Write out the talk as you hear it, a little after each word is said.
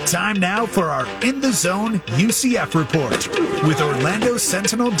Time now for our In the Zone UCF report with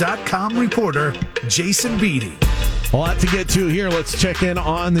OrlandoSentinel.com reporter Jason Beatty. A lot to get to here. Let's check in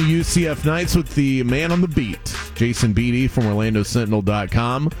on the UCF Knights with the man on the beat, Jason Beatty from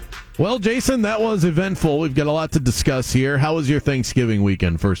OrlandoSentinel.com. Well, Jason, that was eventful. We've got a lot to discuss here. How was your Thanksgiving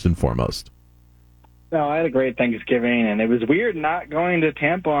weekend, first and foremost? No, I had a great Thanksgiving, and it was weird not going to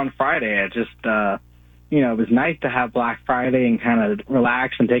Tampa on Friday. It just, it was nice to have Black Friday and kind of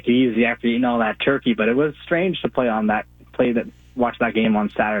relax and take it easy after eating all that turkey, but it was strange to watch that game on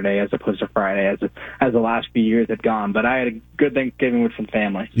Saturday as opposed to Friday, as the last few years had gone. But I had a good Thanksgiving with some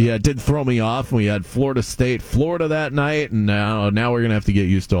family. Yeah, it did throw me off. We had Florida State, Florida that night, and now we're going to have to get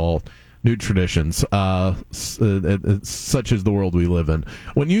used to all new traditions, such as the world we live in.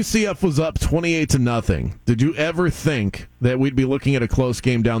 When UCF was up 28-0, did you ever think that we'd be looking at a close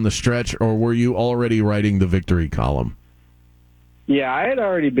game down the stretch, or were you already writing the victory column? Yeah, I had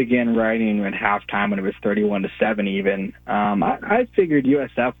already begun writing at halftime when it was 31-7 even. I figured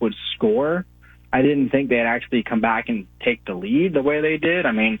USF would score. I didn't think they'd actually come back and take the lead the way they did.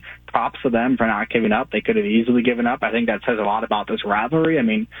 I mean, props to them for not giving up. They could have easily given up. I think that says a lot about this rivalry. I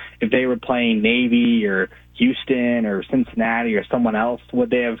mean, if they were playing Navy or Houston or Cincinnati or someone else,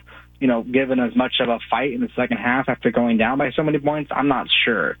 would they have, given as much of a fight in the second half after going down by so many points? I'm not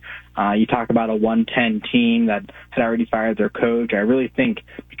sure. You talk about a 1-10 team that had already fired their coach. I really think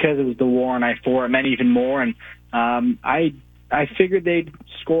because it was the war on I-4, it meant even more. And I figured they'd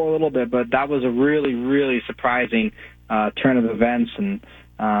score a little bit, but that was a really, really surprising turn of events. And,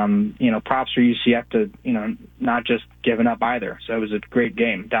 props for UCF to, not just giving up either. So it was a great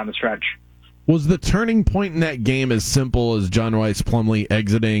game down the stretch. Was the turning point in that game as simple as John Rice Plumlee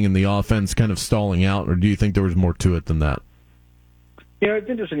exiting and the offense kind of stalling out, or do you think there was more to it than that? It's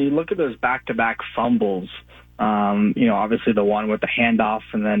interesting. You look at those back-to-back fumbles, obviously the one with the handoff,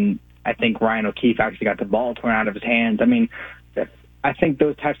 and then I think Ryan O'Keefe actually got the ball torn out of his hands. I mean, I think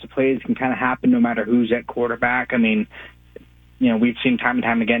those types of plays can kind of happen no matter who's at quarterback. I mean, we've seen time and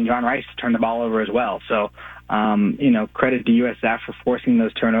time again John Rice turn the ball over as well. So, credit to USF for forcing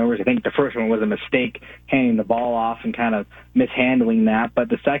those turnovers. I think the first one was a mistake, handing the ball off and kind of mishandling that. But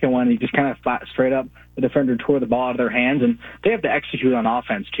the second one, he just kind of straight up, the defender tore the ball out of their hands. And they have to execute on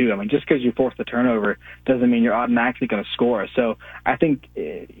offense, too. I mean, just because you force the turnover doesn't mean you're automatically going to score. So I think,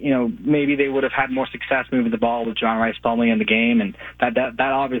 maybe they would have had more success moving the ball with John Rice Plumlee in the game. And that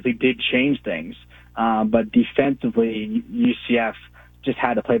obviously did change things. But defensively, UCF just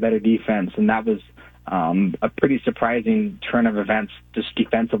had to play better defense, and that was a pretty surprising turn of events just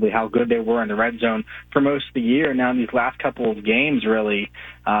defensively, how good they were in the red zone for most of the year. Now in these last couple of games, really,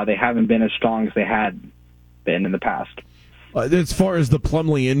 they haven't been as strong as they had been in the past. As far as the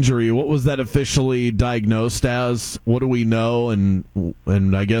Plumlee injury, what was that officially diagnosed as? What do we know? And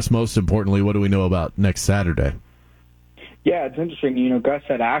I guess most importantly, what do we know about next Saturday? Yeah, it's interesting. Gus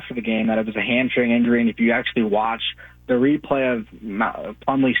said after the game that it was a hamstring injury, and if you actually watch the replay of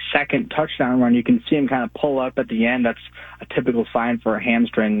Plumlee's second touchdown run, you can see him kind of pull up at the end. That's a typical sign for a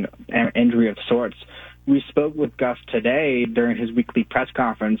hamstring injury of sorts. We spoke with Gus today during his weekly press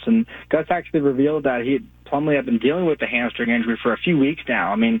conference, and Gus actually revealed that Plumlee had been dealing with the hamstring injury for a few weeks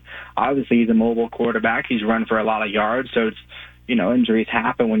now. I mean, obviously he's a mobile quarterback. He's run for a lot of yards, so it's, injuries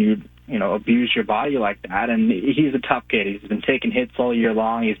happen when you abuse your body like that. And he's a tough kid. He's been taking hits all year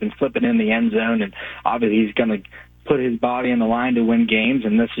long. He's been flipping in the end zone, and obviously he's going to put his body on the line to win games,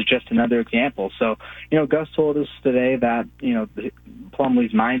 and this is just another example. So, Gus told us today that,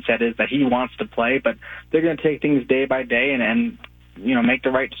 Plumlee's mindset is that he wants to play, but they're going to take things day by day and make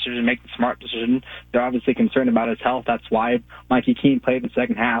the right decision, make the smart decision. They're obviously concerned about his health. That's why Mikey Keene played the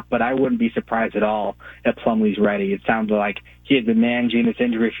second half, but I wouldn't be surprised at all if Plumlee's ready. It sounded like he had been managing this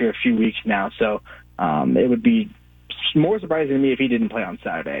injury for a few weeks now, so it would be more surprising to me if he didn't play on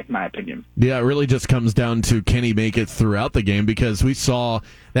Saturday, in my opinion. Yeah, it really just comes down to can he make it throughout the game, because we saw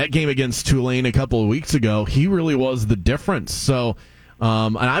that game against Tulane a couple of weeks ago. He really was the difference. So,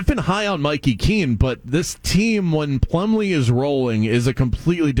 and I've been high on Mikey Keene, but this team, when Plumlee is rolling, is a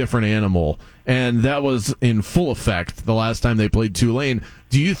completely different animal, and that was in full effect the last time they played Tulane.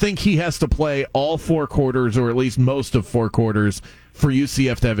 Do you think he has to play all four quarters, or at least most of four quarters, for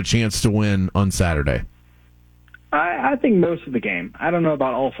UCF to have a chance to win on Saturday? I think most of the game. I don't know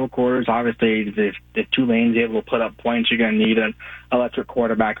about all four quarters. Obviously, if Tulane's able to put up points, you're going to need an electric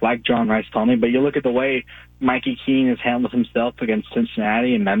quarterback like John Rice Plumlee. But you look at the way Mikey Keene has handled himself against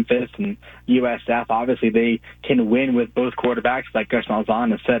Cincinnati and Memphis and USF. Obviously, they can win with both quarterbacks, like Gus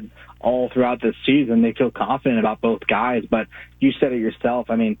Malzahn has said all throughout this season. They feel confident about both guys. But you said it yourself.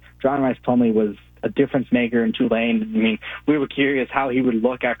 I mean, John Rice Plumlee was a difference maker in Tulane. I mean, we were curious how he would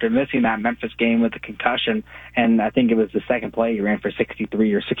look after missing that Memphis game with the concussion, and I think it was the second play he ran for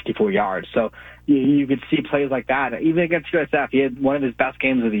 63 or 64 yards. So you could see plays like that. Even against USF, he had one of his best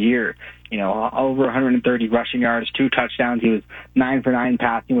games of the year. Over 130 rushing yards, 2 touchdowns. He was 9 for 9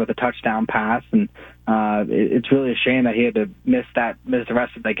 passing with a touchdown pass, and it's really a shame that he had to miss the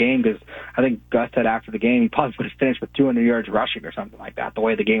rest of the game, because I think Gus said after the game he probably would have finished with 200 yards rushing or something like that, the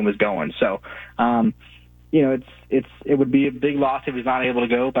way the game was going. So, it would be a big loss if he's not able to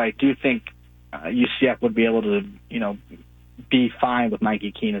go, but I do think UCF would be able to, be fine with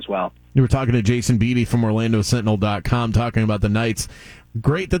Mikey Keene as well. You were talking to Jason Beatty from OrlandoSentinel.com, talking about the Knights.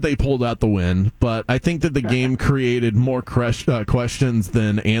 Great that they pulled out the win, but I think that the game created more questions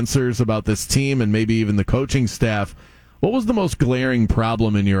than answers about this team and maybe even the coaching staff. What was the most glaring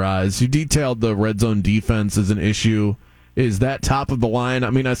problem in your eyes? You detailed the red zone defense as an issue. Is that top of the line?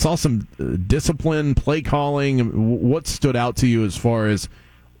 I mean, I saw some discipline, play calling. What stood out to you as far as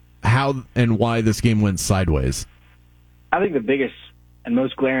how and why this game went sideways? I think the biggest and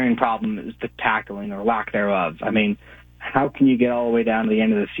most glaring problem is the tackling or lack thereof. I mean, how can you get all the way down to the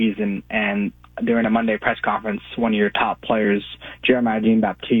end of the season and during a Monday press conference, one of your top players, Jeremiah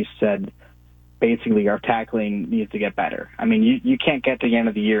Jean-Baptiste, said basically our tackling needs to get better. I mean, you can't get to the end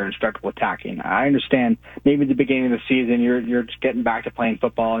of the year and struggle with tackling. I understand maybe at the beginning of the season you're just getting back to playing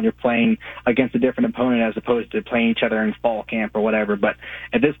football and you're playing against a different opponent as opposed to playing each other in fall camp or whatever. But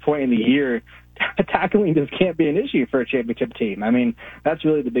at this point in the year, tackling just can't be an issue for a championship team. I mean, that's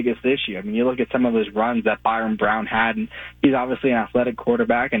really the biggest issue. I mean, you look at some of those runs that Byron Brown had, and he's obviously an athletic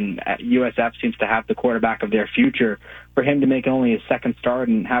quarterback, and USF seems to have the quarterback of their future. For him to make only his second start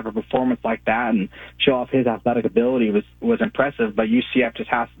and have a performance like that and show off his athletic ability was impressive, but UCF just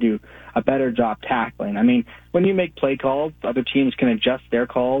has to do a better job tackling. I mean, when you make play calls, other teams can adjust their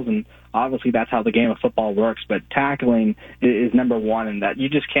calls, and obviously that's how the game of football works, but tackling is number one, and that you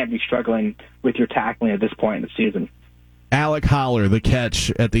just can't be struggling with your tackling at this point in the season. Alec Holler, the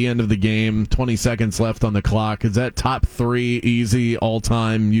catch at the end of the game, 20 seconds left on the clock. Is that top 3 easy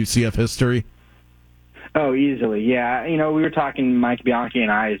all-time UCF history? Oh, easily, yeah. We were talking, Mike Bianchi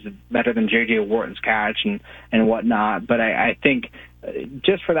and I, is better than J.J. Wharton's catch and whatnot, but I think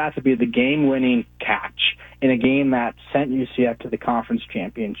just for that to be the game-winning catch in a game that sent UCF to the conference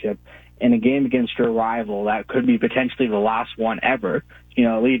championship, in a game against your rival that could be potentially the last one ever,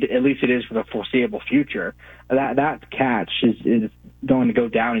 at least it is for the foreseeable future, that catch is going to go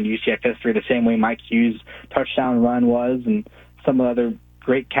down in UCF history the same way Mike Hughes' touchdown run was, and some of the other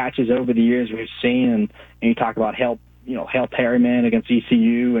great catches over the years we've seen. And you talk about Hale Perryman against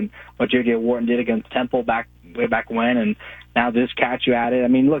ECU and what J.J. Wharton did against Temple way back when, and now this catch you added. I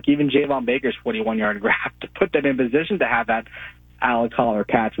mean, look, even Javon Baker's 41-yard grab, to put them in position to have that Alec Holler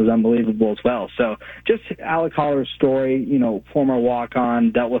catch was unbelievable as well. So just Alec Holler's story, former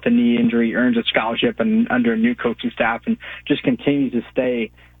walk-on, dealt with a knee injury, earns a scholarship and under a new coaching staff, and just continues to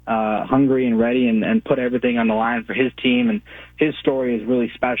stay hungry and ready and put everything on the line for his team. And his story is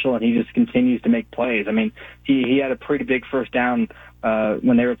really special, and he just continues to make plays. I mean, he had a pretty big first down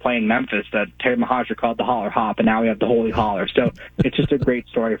when they were playing Memphis that Terry Mohajir called the Holler Hop, and now we have the Holy Holler. So it's just a great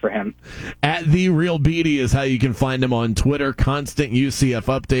story for him. At The Real Beatty is how you can find him on Twitter. Constant UCF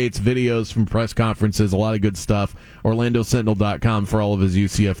updates, videos from press conferences, a lot of good stuff. OrlandoSentinel.com for all of his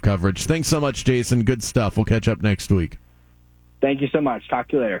UCF coverage. Thanks so much, Jason. Good stuff. We'll catch up next week. Thank you so much. Talk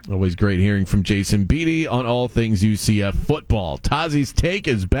to you later. Always great hearing from Jason Beatty on all things UCF football. Tazi's Take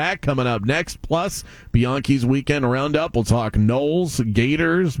is back, coming up next. Plus, Bianchi's Weekend Roundup. We'll talk Knowles,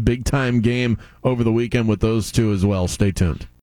 Gators, big-time game over the weekend with those two as well. Stay tuned.